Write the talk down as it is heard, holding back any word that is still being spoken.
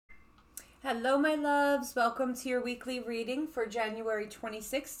Hello, my loves. Welcome to your weekly reading for January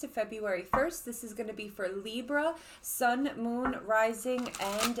 26th to February 1st. This is going to be for Libra, Sun, Moon, Rising,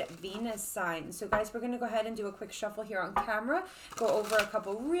 and Venus sign. So, guys, we're going to go ahead and do a quick shuffle here on camera, go over a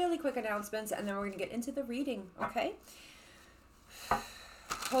couple really quick announcements, and then we're going to get into the reading, okay?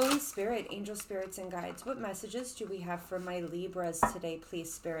 Holy Spirit, angel spirits and guides, what messages do we have for my Libras today,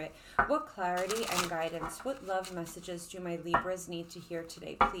 please, Spirit? What clarity and guidance, what love messages do my Libras need to hear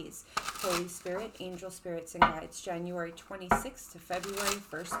today, please? Holy Spirit, angel spirits and guides, January 26th to February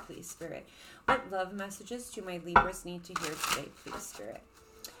 1st, please, Spirit. What love messages do my Libras need to hear today, please, Spirit?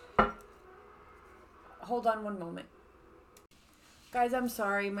 Hold on one moment. Guys, I'm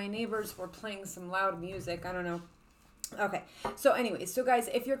sorry. My neighbors were playing some loud music. I don't know. Okay, so anyways, guys,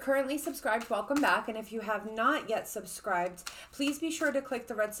 if you're currently subscribed, welcome back. And if you have not yet subscribed, please be sure to click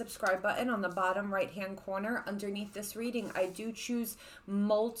the red subscribe button on the bottom right hand corner underneath this reading. I do choose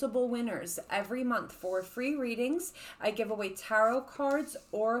multiple winners every month for free readings. I give away tarot cards,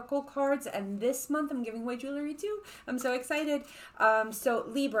 oracle cards, and this month I'm giving away jewelry too. I'm so excited. So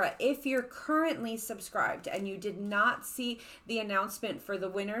Libra, if you're currently subscribed and you did not see the announcement for the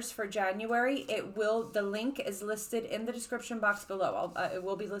winners for January, the link is listed in the description box below. It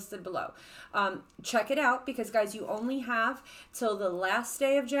will be listed below. Check it out because, guys, you only have till the last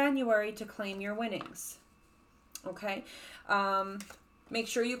day of January to claim your winnings. Okay? Make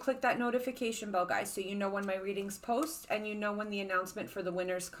sure you click that notification bell, guys, so you know when my readings post and you know when the announcement for the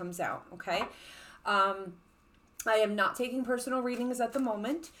winners comes out. Okay? I am not taking personal readings at the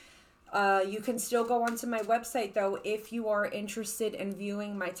moment. You can still go onto my website, though, if you are interested in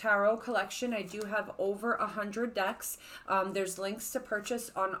viewing my tarot collection. I do have over 100 decks. There's links to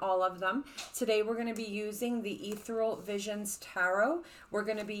purchase on all of them. Today, we're going to be using the Ethereal Visions Tarot. We're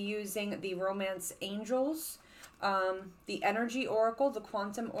going to be using the Romance Angels, the Energy Oracle, the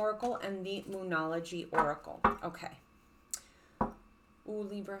Quantum Oracle, and the Moonology Oracle. Okay. Ooh,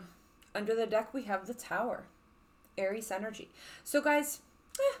 Libra. Under the deck, we have the Tower. Aries energy. So, guys,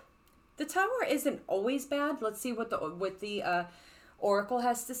 the Tower isn't always bad. Let's see what the Oracle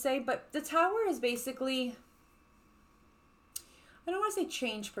has to say. But the Tower is basically, I don't want to say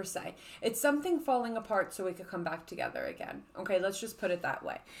change per se. It's something falling apart so we could come back together again. Okay, let's just put it that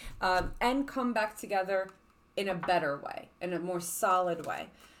way. And come back together in a better way, in a more solid way.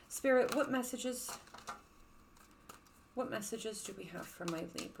 Spirit, what messages do we have for my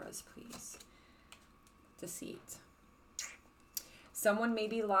Libras, please? Deceit. Someone may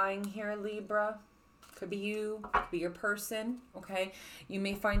be lying here, Libra. Could be you, could be your person, okay? You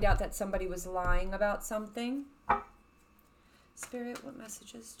may find out that somebody was lying about something. Spirit, what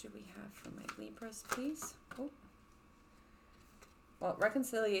messages do we have for my Libras, please? Oh. Well,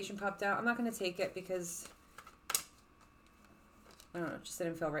 reconciliation popped out. I'm not going to take it because, I don't know, it just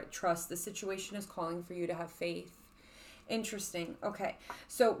didn't feel right. Trust. The situation is calling for you to have faith. Interesting. Okay.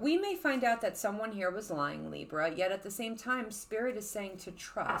 So we may find out that someone here was lying, Libra, yet at the same time, Spirit is saying to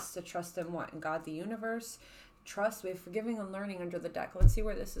trust. To trust in what? In God, the universe. Trust. We have forgiving and learning under the deck. Let's see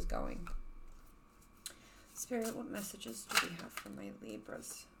where this is going. Spirit, what messages do we have for my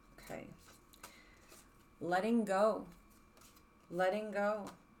Libras? Okay. Letting go. Letting go.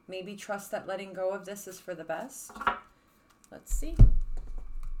 Maybe trust that letting go of this is for the best. Let's see.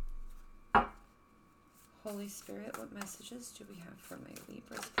 Holy Spirit, what messages do we have for my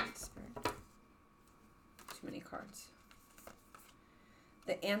Libras, please, Spirit? Too many cards.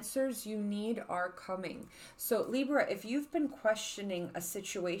 The answers you need are coming. So, Libra, if you've been questioning a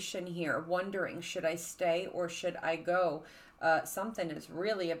situation here, wondering, should I stay or should I go? Something is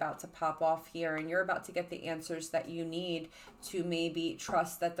really about to pop off here, and you're about to get the answers that you need to maybe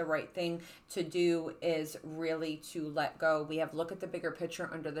trust that the right thing to do is really to let go. We have look at the bigger picture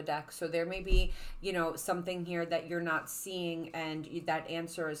under the deck. So there may be, something here that you're not seeing, and that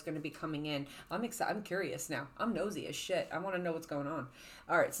answer is going to be coming in. I'm excited. I'm curious now. I'm nosy as shit. I want to know what's going on.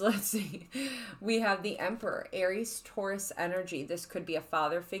 All right, so let's see. We have the Emperor, Aries, Taurus energy. This could be a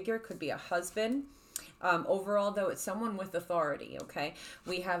father figure, could be a husband. Overall, though, it's someone with authority, okay?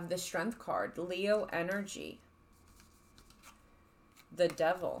 We have the Strength card, Leo energy, the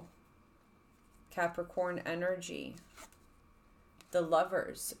Devil, Capricorn energy, the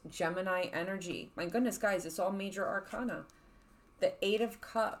Lovers, Gemini energy. My goodness, guys, it's all major arcana. The Eight of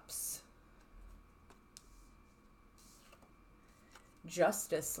Cups,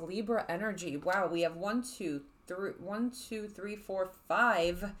 Justice, Libra energy. Wow, we have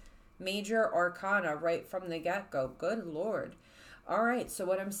 5 major arcana right from the get-go. Good Lord. All right, so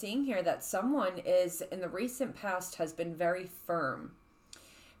what I'm seeing here, that someone is in the recent past has been very firm,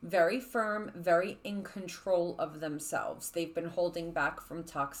 very firm, very in control of themselves. They've been holding back from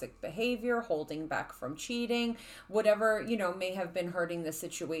toxic behavior, holding back from cheating, whatever, may have been hurting the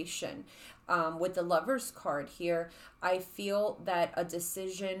situation. With the Lovers card here, I feel that a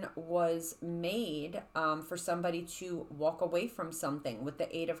decision was made for somebody to walk away from something. With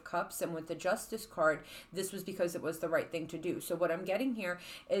the Eight of Cups and with the Justice card, this was because it was the right thing to do. So what I'm getting here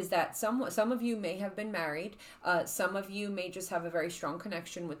is that some of you may have been married. Some of you may just have a very strong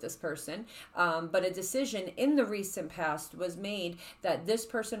connection with this person. But a decision in the recent past was made that this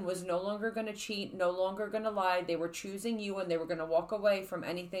person was no longer going to cheat, no longer going to lie. They were choosing you, and they were going to walk away from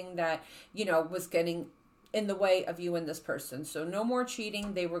anything that, was getting in the way of you and this person. So no more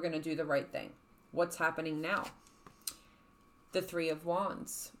cheating. They were going to do the right thing. What's happening now? The Three of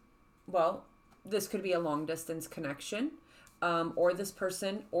Wands. Well, this could be a long distance connection, or this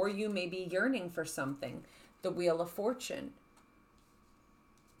person or you may be yearning for something. The Wheel of Fortune.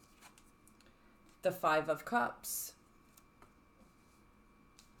 The Five of Cups.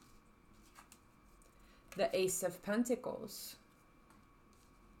 The Ace of Pentacles.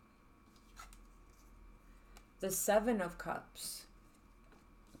 The Seven of Cups.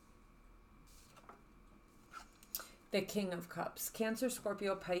 The King of Cups. Cancer,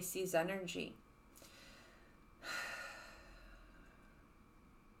 Scorpio, Pisces energy.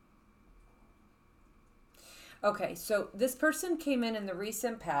 Okay, so this person came in the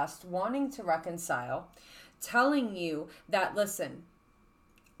recent past wanting to reconcile, telling you that, listen,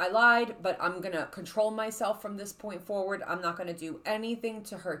 I lied, but I'm going to control myself from this point forward. I'm not going to do anything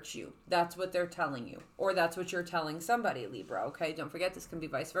to hurt you. That's what they're telling you. Or that's what you're telling somebody, Libra, okay? Don't forget, this can be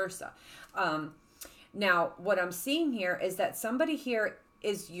vice versa. Now, what I'm seeing here is that somebody here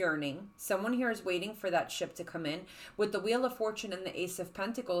is yearning. Someone here is waiting for that ship to come in. With the Wheel of Fortune and the Ace of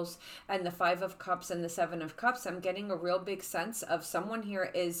Pentacles and the Five of Cups and the Seven of Cups, I'm getting a real big sense of someone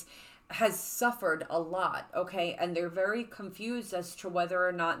here has suffered a lot, okay? And they're very confused as to whether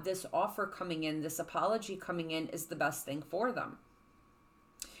or not this offer coming in, this apology coming in, is the best thing for them.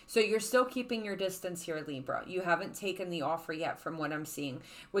 So you're still keeping your distance here, Libra. You haven't taken the offer yet from what I'm seeing.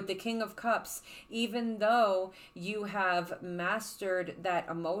 With the King of Cups, even though you have mastered that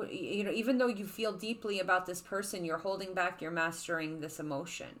even though you feel deeply about this person, you're holding back, you're mastering this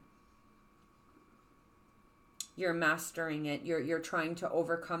emotion. You're mastering it. You're trying to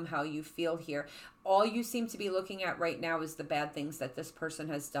overcome how you feel here. All you seem to be looking at right now is the bad things that this person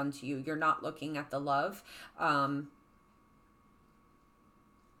has done to you. You're not looking at the love.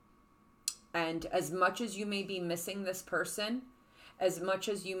 And as much as you may be missing this person, as much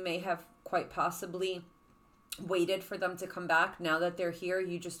as you may have quite possibly waited for them to come back, now that they're here,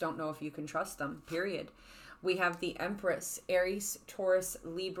 you just don't know if you can trust them, period. We have the Empress, Aries, Taurus,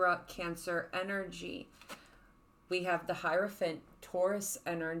 Libra, Cancer energy. We have the Hierophant, Taurus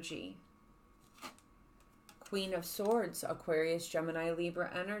energy. Queen of Swords, Aquarius, Gemini, Libra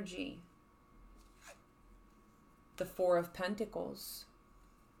energy. The Four of Pentacles.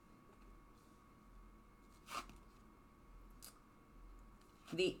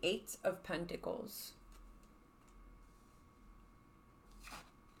 The Eight of Pentacles.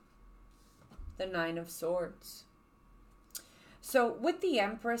 The Nine of Swords. So with the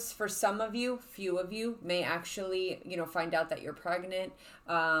Empress, for some of you, few of you may actually, find out that you're pregnant.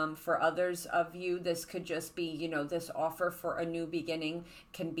 For others of you, this could just be, this offer for a new beginning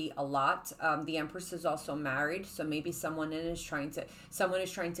can be a lot. The Empress is also married, so maybe someone is trying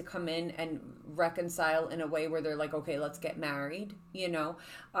to come in and reconcile in a way where they're like, okay, let's get married,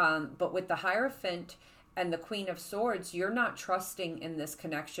 But with the Hierophant and the Queen of Swords, you're not trusting in this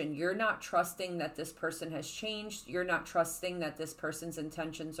connection. You're not trusting that this person has changed. You're not trusting that this person's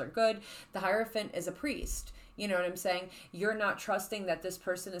intentions are good. The Hierophant is a priest. You know what I'm saying? You're not trusting that this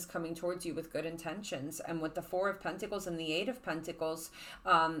person is coming towards you with good intentions. And with the Four of Pentacles and the Eight of Pentacles,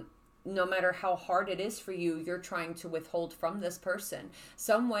 no matter how hard it is for you, you're trying to withhold from this person.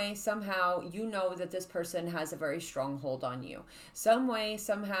 Some way, somehow, you know that this person has a very strong hold on you. Some way,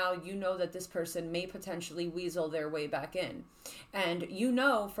 somehow, you know that this person may potentially weasel their way back in. And you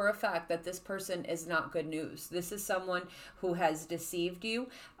know for a fact that this person is not good news. This is someone who has deceived you.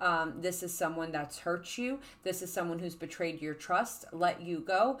 This is someone that's hurt you. This is someone who's betrayed your trust, let you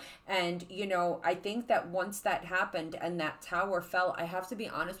go. And, I think that once that happened and that tower fell, I have to be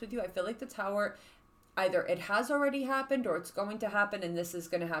honest with you, I feel like the tower, either it has already happened or it's going to happen, and this is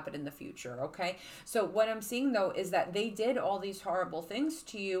going to happen in the future, okay? So what I'm seeing, though, is that they did all these horrible things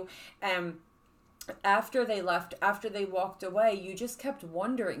to you, and after they left, after they walked away, you just kept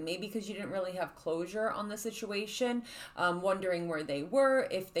wondering, maybe because you didn't really have closure on the situation, wondering where they were,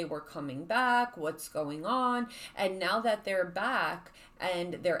 if they were coming back, what's going on. And now that they're back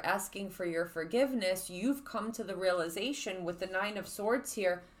and they're asking for your forgiveness, you've come to the realization with the Nine of Swords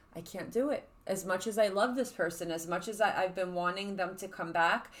here, I can't do it. As much as I love this person, as much as I've been wanting them to come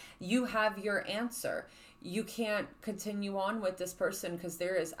back, you have your answer. You can't continue on with this person because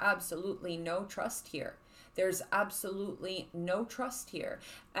there is absolutely no trust here. There's absolutely no trust here.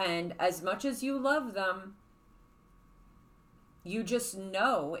 And as much as you love them, you just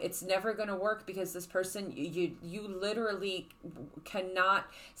know it's never going to work because this person, you literally cannot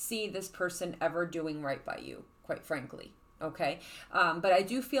see this person ever doing right by you, quite frankly. Okay. But I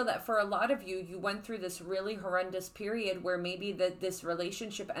do feel that for a lot of you, you went through this really horrendous period where maybe this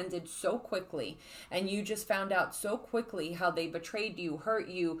relationship ended so quickly and you just found out so quickly how they betrayed you, hurt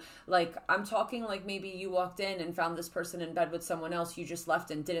you. Like, I'm talking like maybe you walked in and found this person in bed with someone else. You just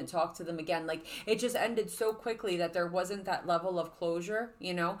left and didn't talk to them again. Like, it just ended so quickly that there wasn't that level of closure,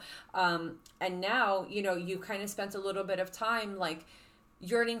 you know? And now, you know, you kind of spent a little bit of time like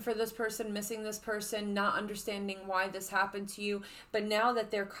yearning for this person, missing this person, not understanding why this happened to you. But now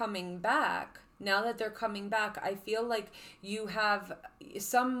that they're coming back, I feel like you have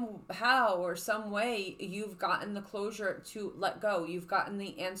somehow or some way you've gotten the closure to let go. You've gotten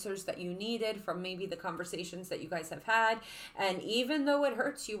the answers that you needed from maybe the conversations that you guys have had. And even though it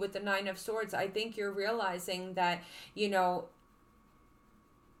hurts you with the Nine of Swords, I think you're realizing that, you know,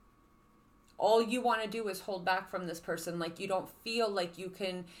 all you want to do is hold back from this person. Like, you don't feel like you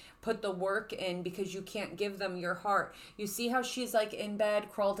can put the work in because you can't give them your heart. You see how she's like in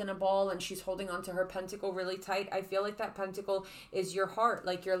bed, crawled in a ball, and she's holding onto her pentacle really tight. I feel like that pentacle is your heart.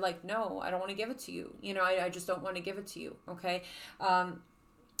 Like, you're like, no, I don't want to give it to you. You know, I just don't want to give it to you. Okay. And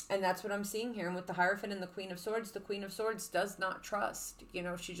that's what I'm seeing here. And with the Hierophant and the Queen of Swords does not trust. You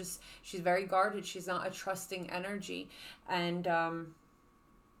know, she's very guarded. She's not a trusting energy. And,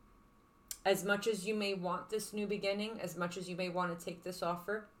 as much as you may want this new beginning, as much as you may want to take this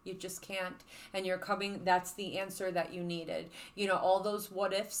offer, you just can't. And you're coming, that's the answer that you needed. You know, all those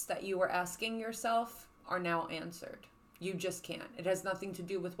what ifs that you were asking yourself are now answered. You just can't. It has nothing to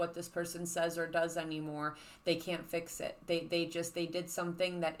do with what this person says or does anymore. They can't fix it. They did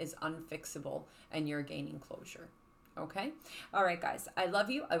something that is unfixable, and you're gaining closure. Okay. All right, guys. I love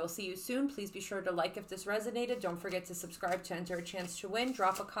you. I will see you soon. Please be sure to like if this resonated. Don't forget to subscribe to enter a chance to win.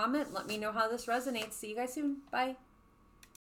 Drop a comment. Let me know how this resonates. See you guys soon. Bye.